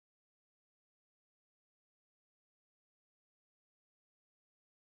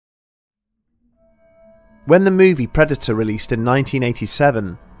When the movie Predator released in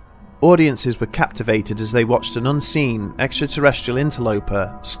 1987, audiences were captivated as they watched an unseen, extraterrestrial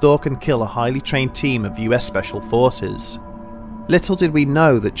interloper stalk and kill a highly trained team of US Special Forces. Little did we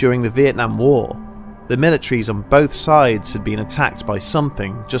know that during the Vietnam War, the militaries on both sides had been attacked by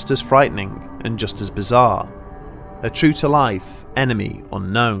something just as frightening and just as bizarre: a true-to-life enemy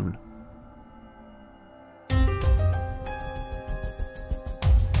unknown.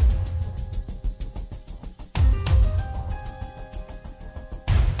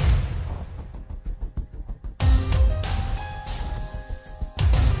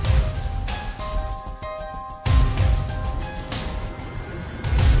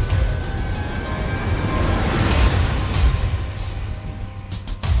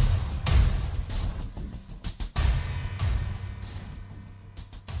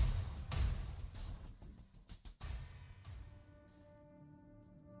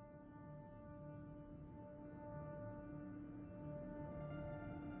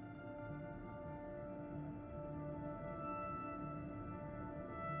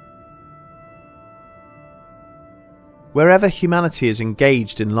 Wherever humanity is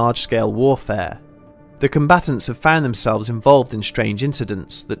engaged in large-scale warfare, the combatants have found themselves involved in strange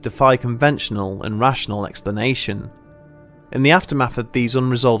incidents that defy conventional and rational explanation. In the aftermath of these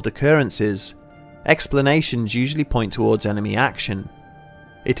unresolved occurrences, explanations usually point towards enemy action.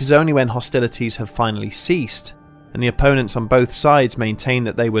 It is only when hostilities have finally ceased, and the opponents on both sides maintain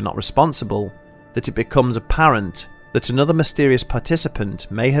that they were not responsible, that it becomes apparent that another mysterious participant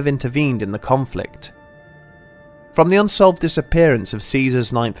may have intervened in the conflict. From the unsolved disappearance of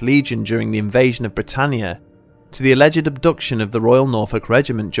Caesar's 9th Legion during the invasion of Britannia, to the alleged abduction of the Royal Norfolk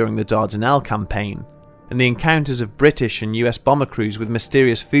Regiment during the Dardanelles campaign, and the encounters of British and US bomber crews with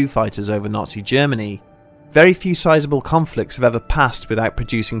mysterious Foo Fighters over Nazi Germany, very few sizable conflicts have ever passed without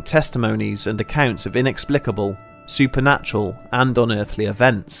producing testimonies and accounts of inexplicable, supernatural and unearthly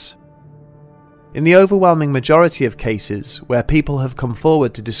events. In the overwhelming majority of cases where people have come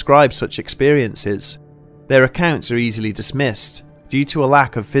forward to describe such experiences, their accounts are easily dismissed due to a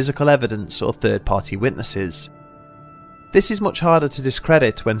lack of physical evidence or third-party witnesses. This is much harder to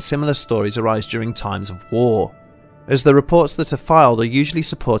discredit when similar stories arise during times of war, as the reports that are filed are usually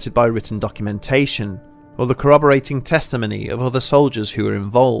supported by written documentation or the corroborating testimony of other soldiers who were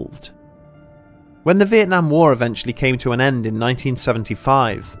involved. When the Vietnam War eventually came to an end in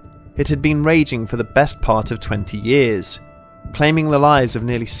 1975, it had been raging for the best part of 20 years, claiming the lives of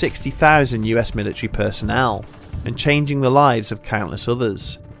nearly 60,000 US military personnel and changing the lives of countless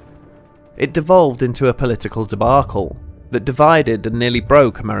others. It devolved into a political debacle that divided and nearly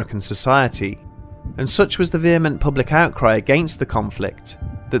broke American society, and such was the vehement public outcry against the conflict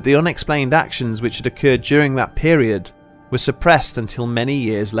that the unexplained actions which had occurred during that period were suppressed until many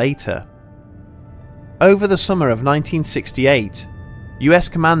years later. Over the summer of 1968, US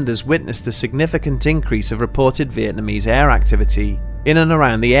commanders witnessed a significant increase of reported Vietnamese air activity in and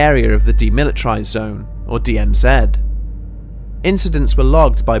around the area of the Demilitarized Zone, or DMZ. Incidents were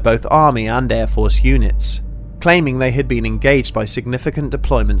logged by both Army and Air Force units, claiming they had been engaged by significant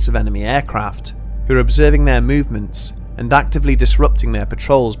deployments of enemy aircraft, who were observing their movements and actively disrupting their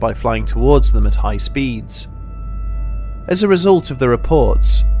patrols by flying towards them at high speeds. As a result of the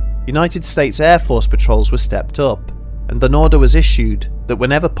reports, United States Air Force patrols were stepped up, and an order was issued that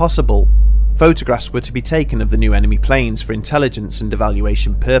whenever possible, photographs were to be taken of the new enemy planes for intelligence and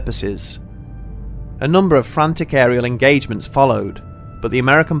evaluation purposes. A number of frantic aerial engagements followed, but the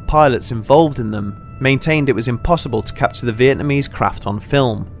American pilots involved in them maintained it was impossible to capture the Vietnamese craft on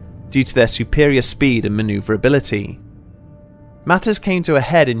film due to their superior speed and manoeuvrability. Matters came to a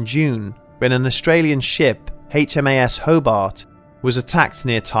head in June when an Australian ship, HMAS Hobart, was attacked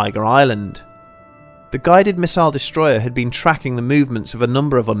near Tiger Island. The guided missile destroyer had been tracking the movements of a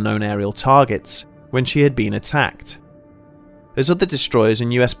number of unknown aerial targets when she had been attacked. As other destroyers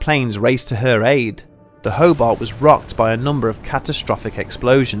and US planes raced to her aid, the Hobart was rocked by a number of catastrophic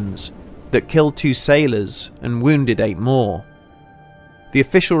explosions that killed 2 sailors and wounded 8 more. The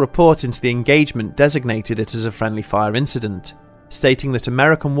official report into the engagement designated it as a friendly fire incident, stating that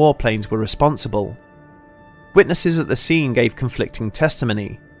American warplanes were responsible. Witnesses at the scene gave conflicting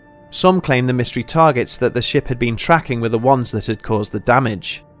testimony. Some claimed the mystery targets that the ship had been tracking were the ones that had caused the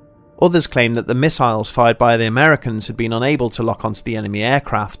damage. Others claimed that the missiles fired by the Americans had been unable to lock onto the enemy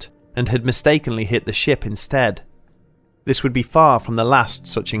aircraft and had mistakenly hit the ship instead. This would be far from the last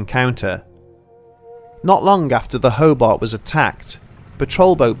such encounter. Not long after the Hobart was attacked,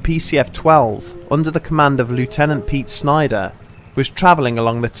 patrol boat PCF-12, under the command of Lieutenant Pete Snyder, was travelling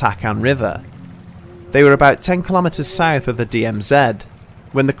along the Takan River. They were about 10 kilometers south of the DMZ,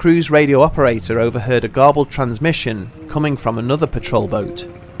 when the crew's radio operator overheard a garbled transmission coming from another patrol boat,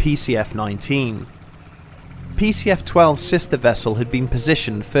 PCF-19. PCF-12's sister vessel had been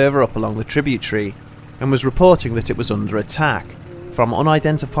positioned further up along the tributary and was reporting that it was under attack from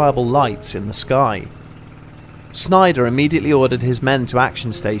unidentifiable lights in the sky. Snyder immediately ordered his men to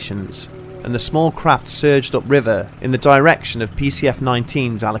action stations, and the small craft surged upriver in the direction of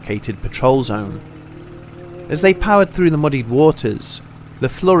PCF-19's allocated patrol zone. As they powered through the muddied waters, the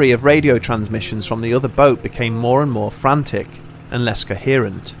flurry of radio transmissions from the other boat became more and more frantic and less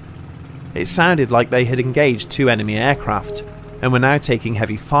coherent. It sounded like they had engaged two enemy aircraft and were now taking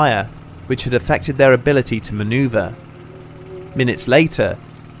heavy fire, which had affected their ability to maneuver. Minutes later,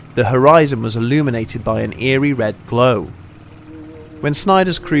 the horizon was illuminated by an eerie red glow. When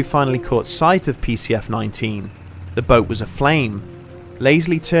Snyder's crew finally caught sight of PCF-19, the boat was aflame,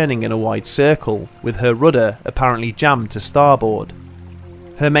 lazily turning in a wide circle, with her rudder apparently jammed to starboard.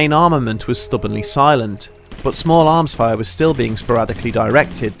 Her main armament was stubbornly silent, but small arms fire was still being sporadically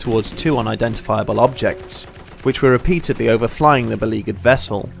directed towards two unidentifiable objects, which were repeatedly overflying the beleaguered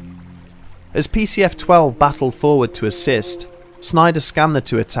vessel. As PCF-12 battled forward to assist, Snyder scanned the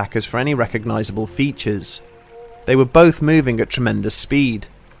two attackers for any recognisable features. They were both moving at tremendous speed,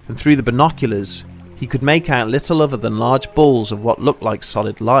 and through the binoculars, he could make out little other than large balls of what looked like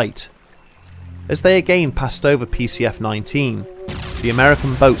solid light. As they again passed over PCF-19, the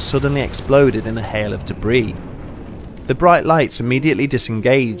American boat suddenly exploded in a hail of debris. The bright lights immediately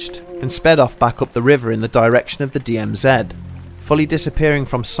disengaged and sped off back up the river in the direction of the DMZ, fully disappearing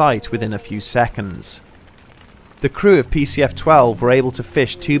from sight within a few seconds. The crew of PCF-12 were able to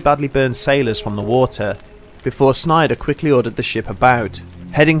fish two badly burned sailors from the water, before Snyder quickly ordered the ship about,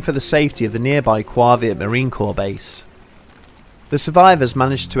 heading for the safety of the nearby Quarviet Marine Corps base. The survivors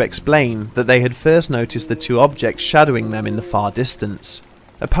managed to explain that they had first noticed the two objects shadowing them in the far distance,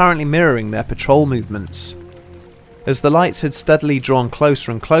 apparently mirroring their patrol movements. As the lights had steadily drawn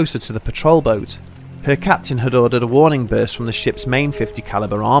closer and closer to the patrol boat, her captain had ordered a warning burst from the ship's main 50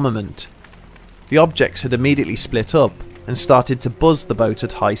 caliber armament. The objects had immediately split up and started to buzz the boat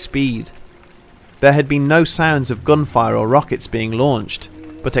at high speed. There had been no sounds of gunfire or rockets being launched,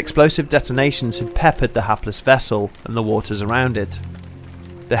 but explosive detonations had peppered the hapless vessel and the waters around it.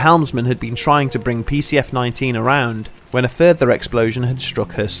 The helmsman had been trying to bring PCF-19 around when a further explosion had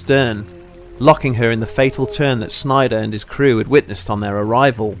struck her stern, locking her in the fatal turn that Snyder and his crew had witnessed on their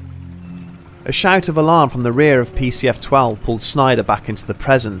arrival. A shout of alarm from the rear of PCF-12 pulled Snyder back into the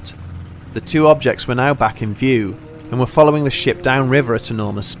present. The two objects were now back in view and were following the ship downriver at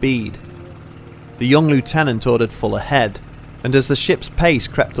enormous speed. The young lieutenant ordered full ahead, and as the ship's pace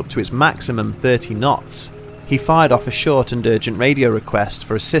crept up to its maximum 30 knots, he fired off a short and urgent radio request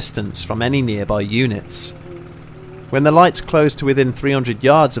for assistance from any nearby units. When the lights closed to within 300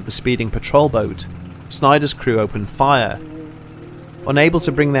 yards of the speeding patrol boat, Snyder's crew opened fire. Unable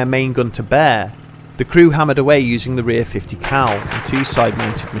to bring their main gun to bear, the crew hammered away using the rear 50 cal and two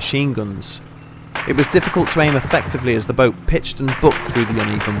side-mounted machine guns. It was difficult to aim effectively as the boat pitched and bucked through the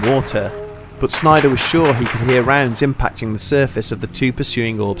uneven water, but Snyder was sure he could hear rounds impacting the surface of the two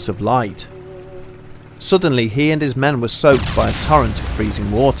pursuing orbs of light. Suddenly he and his men were soaked by a torrent of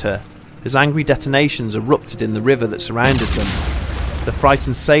freezing water, as angry detonations erupted in the river that surrounded them. The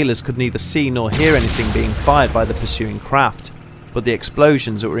frightened sailors could neither see nor hear anything being fired by the pursuing craft, but the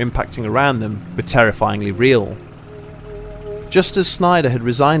explosions that were impacting around them were terrifyingly real. Just as Snyder had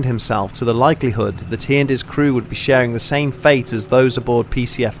resigned himself to the likelihood that he and his crew would be sharing the same fate as those aboard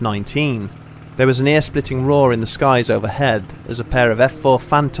PCF-19, there was an ear-splitting roar in the skies overhead as a pair of F-4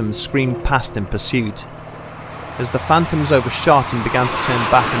 Phantoms screamed past in pursuit. As the Phantoms overshot and began to turn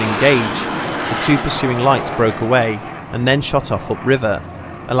back and engage, the two pursuing lights broke away and then shot off upriver,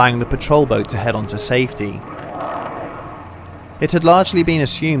 allowing the patrol boat to head on to safety. It had largely been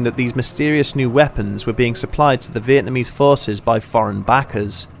assumed that these mysterious new weapons were being supplied to the Vietnamese forces by foreign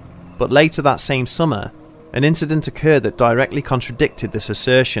backers, but later that same summer, an incident occurred that directly contradicted this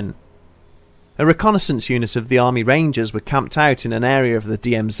assertion. A reconnaissance unit of the Army Rangers were camped out in an area of the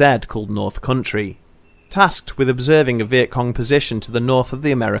DMZ called North Country, tasked with observing a Viet Cong position to the north of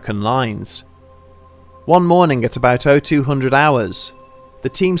the American lines. One morning at about 0200 hours, the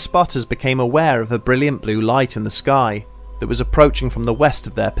team spotters became aware of a brilliant blue light in the sky that was approaching from the west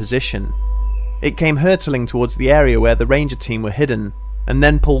of their position. It came hurtling towards the area where the Ranger team were hidden, and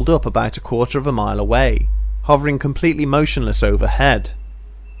then pulled up about a quarter of a mile away, hovering completely motionless overhead.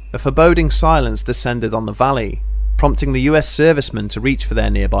 A foreboding silence descended on the valley, prompting the US servicemen to reach for their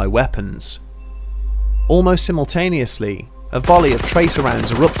nearby weapons. Almost simultaneously, a volley of tracer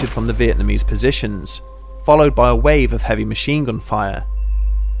rounds erupted from the Vietnamese positions, followed by a wave of heavy machine gun fire.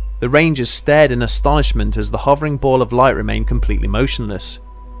 The Rangers stared in astonishment as the hovering ball of light remained completely motionless.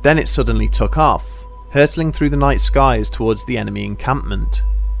 Then it suddenly took off, hurtling through the night skies towards the enemy encampment.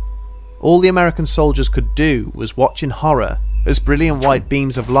 All the American soldiers could do was watch in horror as brilliant white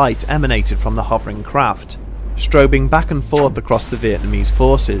beams of light emanated from the hovering craft, strobing back and forth across the Vietnamese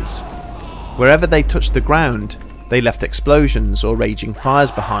forces. Wherever they touched the ground, they left explosions or raging fires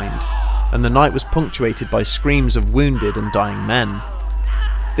behind, and the night was punctuated by screams of wounded and dying men.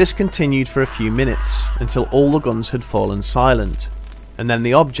 This continued for a few minutes until all the guns had fallen silent, and then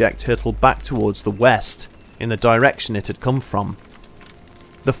the object hurtled back towards the west, in the direction it had come from.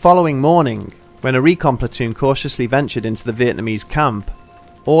 The following morning, when a recon platoon cautiously ventured into the Vietnamese camp,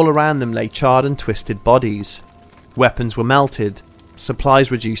 all around them lay charred and twisted bodies. Weapons were melted,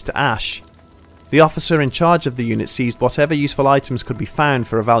 supplies reduced to ash. The officer in charge of the unit seized whatever useful items could be found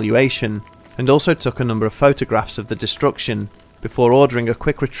for evaluation, and also took a number of photographs of the destruction, before ordering a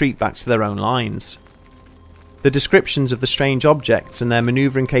quick retreat back to their own lines. The descriptions of the strange objects and their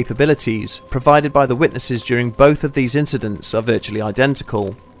manoeuvring capabilities provided by the witnesses during both of these incidents are virtually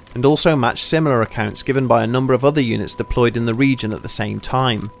identical, and also match similar accounts given by a number of other units deployed in the region at the same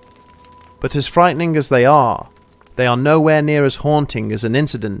time. But as frightening as they are nowhere near as haunting as an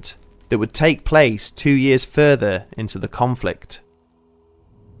incident that would take place 2 years further into the conflict.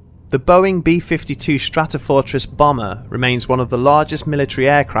 The Boeing B-52 Stratofortress bomber remains one of the largest military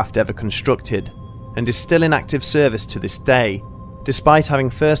aircraft ever constructed, and is still in active service to this day, despite having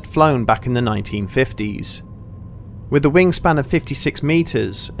first flown back in the 1950s. With a wingspan of 56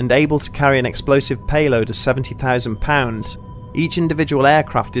 metres and able to carry an explosive payload of 70,000 pounds, each individual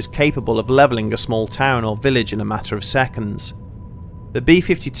aircraft is capable of levelling a small town or village in a matter of seconds. The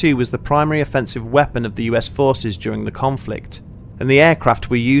B-52 was the primary offensive weapon of the US forces during the conflict, and the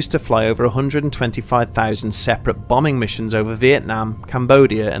aircraft were used to fly over 125,000 separate bombing missions over Vietnam,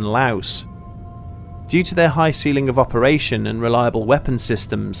 Cambodia and Laos. Due to their high ceiling of operation and reliable weapon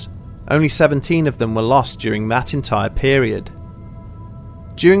systems, only 17 of them were lost during that entire period.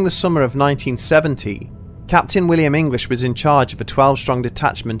 During the summer of 1970, Captain William English was in charge of a 12-strong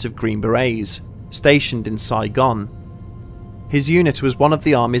detachment of Green Berets, stationed in Saigon. His unit was one of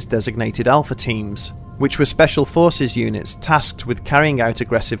the Army's designated Alpha teams, which were special forces units tasked with carrying out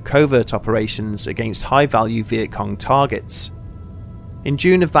aggressive covert operations against high-value Viet Cong targets. In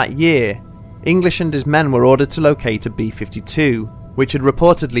June of that year, English and his men were ordered to locate a B-52, which had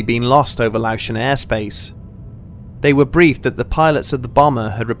reportedly been lost over Laotian airspace. They were briefed that the pilots of the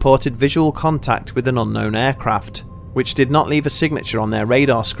bomber had reported visual contact with an unknown aircraft, which did not leave a signature on their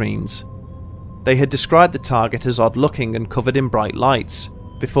radar screens. They had described the target as odd-looking and covered in bright lights,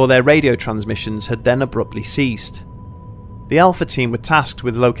 before their radio transmissions had then abruptly ceased. The Alpha team were tasked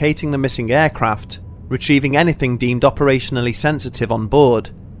with locating the missing aircraft, retrieving anything deemed operationally sensitive on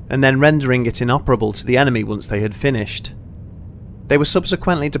board, and then rendering it inoperable to the enemy once they had finished. They were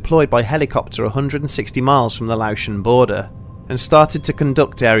subsequently deployed by helicopter 160 miles from the Laotian border, and started to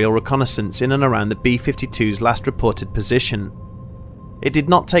conduct aerial reconnaissance in and around the B-52's last reported position. It did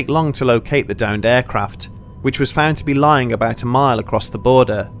not take long to locate the downed aircraft, which was found to be lying about a mile across the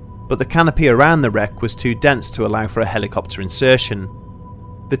border, but the canopy around the wreck was too dense to allow for a helicopter insertion.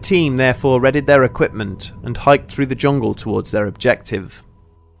 The team therefore readied their equipment and hiked through the jungle towards their objective.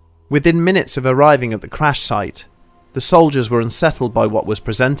 Within minutes of arriving at the crash site, the soldiers were unsettled by what was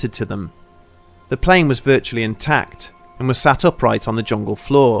presented to them. The plane was virtually intact and was sat upright on the jungle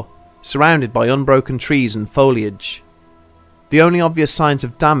floor, surrounded by unbroken trees and foliage. The only obvious signs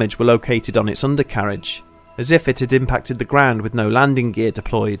of damage were located on its undercarriage, as if it had impacted the ground with no landing gear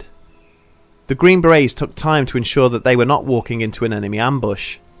deployed. The Green Berets took time to ensure that they were not walking into an enemy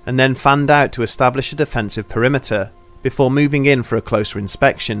ambush, and then fanned out to establish a defensive perimeter, before moving in for a closer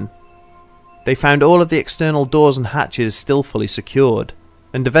inspection. They found all of the external doors and hatches still fully secured,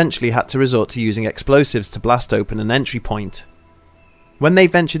 and eventually had to resort to using explosives to blast open an entry point. When they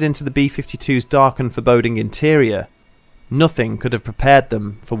ventured into the B-52's dark and foreboding interior, nothing could have prepared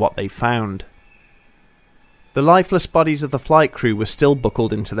them for what they found. The lifeless bodies of the flight crew were still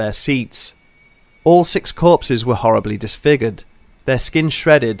buckled into their seats. All 6 corpses were horribly disfigured, their skin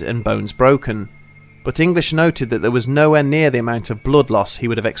shredded and bones broken, but English noted that there was nowhere near the amount of blood loss he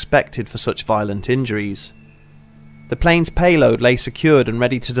would have expected for such violent injuries. The plane's payload lay secured and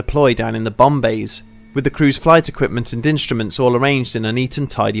ready to deploy down in the bomb bays, with the crew's flight equipment and instruments all arranged in a neat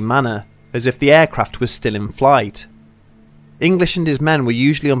and tidy manner, as if the aircraft was still in flight. English and his men were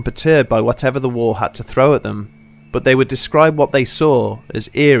usually unperturbed by whatever the war had to throw at them, but they would describe what they saw as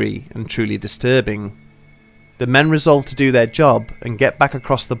eerie and truly disturbing. The men resolved to do their job and get back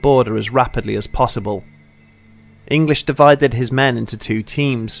across the border as rapidly as possible. English divided his men into 2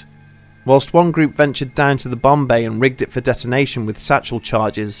 teams, Whilst one group ventured down to the bomb bay and rigged it for detonation with satchel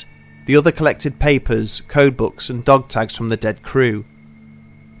charges, the other collected papers, codebooks and dog tags from the dead crew.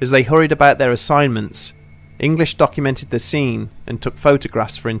 As they hurried about their assignments, English documented the scene and took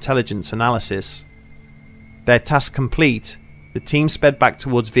photographs for intelligence analysis. Their task complete, the team sped back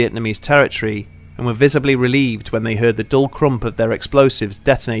towards Vietnamese territory and were visibly relieved when they heard the dull crump of their explosives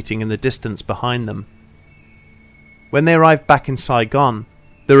detonating in the distance behind them. When they arrived back in Saigon,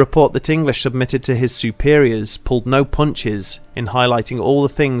 the report that English submitted to his superiors pulled no punches in highlighting all the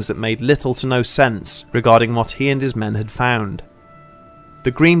things that made little to no sense regarding what he and his men had found.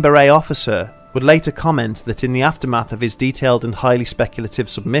 The Green Beret officer would later comment that in the aftermath of his detailed and highly speculative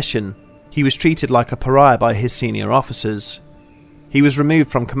submission, he was treated like a pariah by his senior officers. He was removed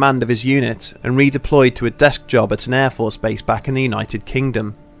from command of his unit and redeployed to a desk job at an Air Force base back in the United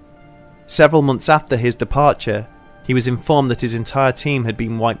Kingdom. Several months after his departure, he was informed that his entire team had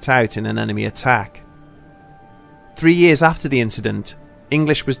been wiped out in an enemy attack. 3 years after the incident,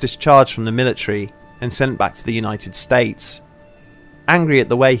 English was discharged from the military and sent back to the United States. Angry at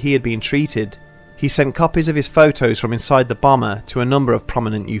the way he had been treated, he sent copies of his photos from inside the bomber to a number of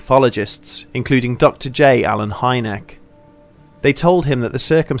prominent ufologists, including Dr. J. Allen Hynek. They told him that the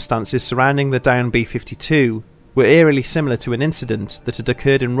circumstances surrounding the downed B-52 were eerily similar to an incident that had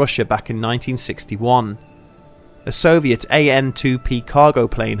occurred in Russia back in 1961. A Soviet AN-2P cargo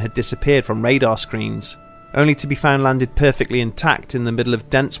plane had disappeared from radar screens, only to be found landed perfectly intact in the middle of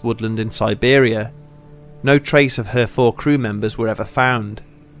dense woodland in Siberia. No trace of her 4 crew members were ever found.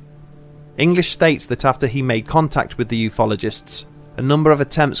 English states that after he made contact with the ufologists, a number of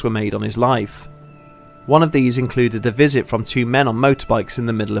attempts were made on his life. One of these included a visit from 2 men on motorbikes in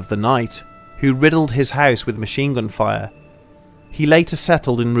the middle of the night, who riddled his house with machine gun fire. He later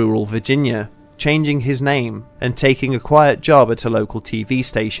settled in rural Virginia, changing his name and taking a quiet job at a local TV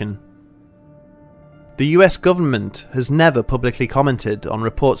station. The US government has never publicly commented on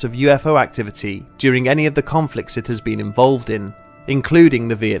reports of UFO activity during any of the conflicts it has been involved in, including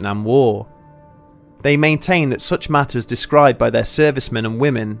the Vietnam War. They maintain that such matters described by their servicemen and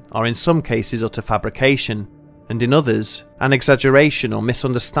women are in some cases utter fabrication, and in others, an exaggeration or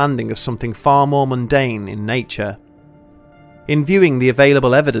misunderstanding of something far more mundane in nature. In viewing the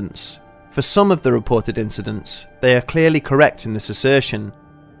available evidence, for some of the reported incidents, they are clearly correct in this assertion.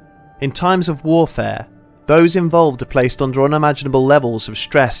 In times of warfare, those involved are placed under unimaginable levels of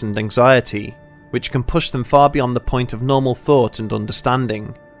stress and anxiety, which can push them far beyond the point of normal thought and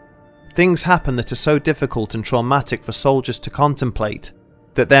understanding. Things happen that are so difficult and traumatic for soldiers to contemplate,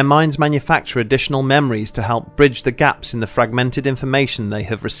 that their minds manufacture additional memories to help bridge the gaps in the fragmented information they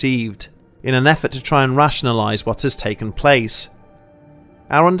have received, in an effort to try and rationalise what has taken place.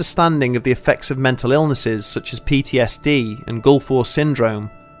 Our understanding of the effects of mental illnesses such as PTSD and Gulf War syndrome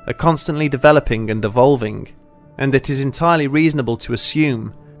are constantly developing and evolving, and it is entirely reasonable to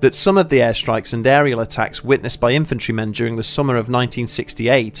assume that some of the airstrikes and aerial attacks witnessed by infantrymen during the summer of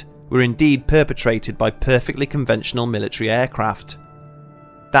 1968 were indeed perpetrated by perfectly conventional military aircraft.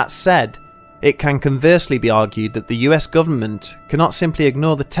 That said, it can conversely be argued that the US government cannot simply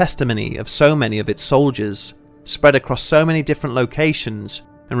ignore the testimony of so many of its soldiers, spread across so many different locations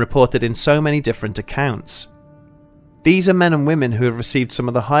and reported in so many different accounts. These are men and women who have received some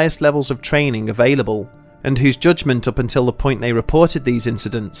of the highest levels of training available, and whose judgment up until the point they reported these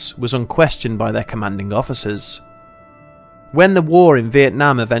incidents was unquestioned by their commanding officers. When the war in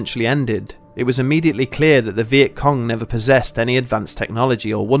Vietnam eventually ended, it was immediately clear that the Viet Cong never possessed any advanced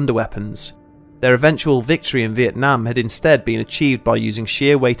technology or wonder weapons. Their eventual victory in Vietnam had instead been achieved by using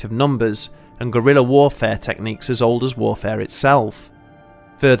sheer weight of numbers and guerrilla warfare techniques as old as warfare itself.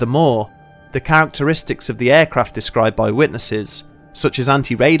 Furthermore, the characteristics of the aircraft described by witnesses, such as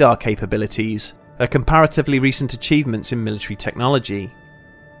anti-radar capabilities, are comparatively recent achievements in military technology.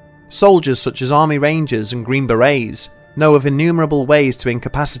 Soldiers such as Army Rangers and Green Berets know of innumerable ways to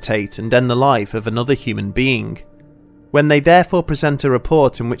incapacitate and end the life of another human being. When they therefore present a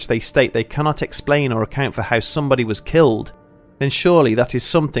report in which they state they cannot explain or account for how somebody was killed, then surely that is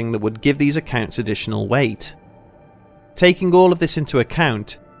something that would give these accounts additional weight. Taking all of this into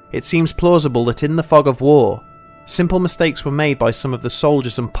account, it seems plausible that in the fog of war, simple mistakes were made by some of the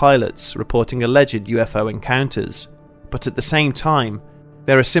soldiers and pilots reporting alleged UFO encounters, but at the same time,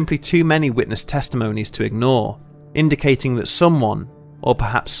 there are simply too many witness testimonies to ignore, indicating that someone, or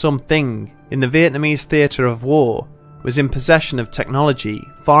perhaps something, in the Vietnamese theatre of war was in possession of technology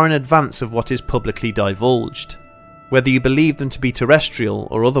far in advance of what is publicly divulged, whether you believe them to be terrestrial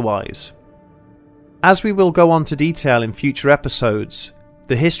or otherwise. As we will go on to detail in future episodes,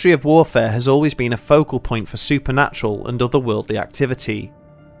 the history of warfare has always been a focal point for supernatural and otherworldly activity,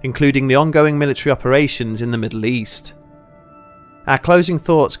 including the ongoing military operations in the Middle East. Our closing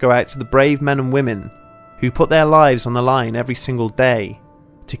thoughts go out to the brave men and women who put their lives on the line every single day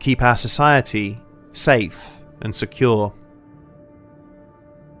to keep our society safe and secure.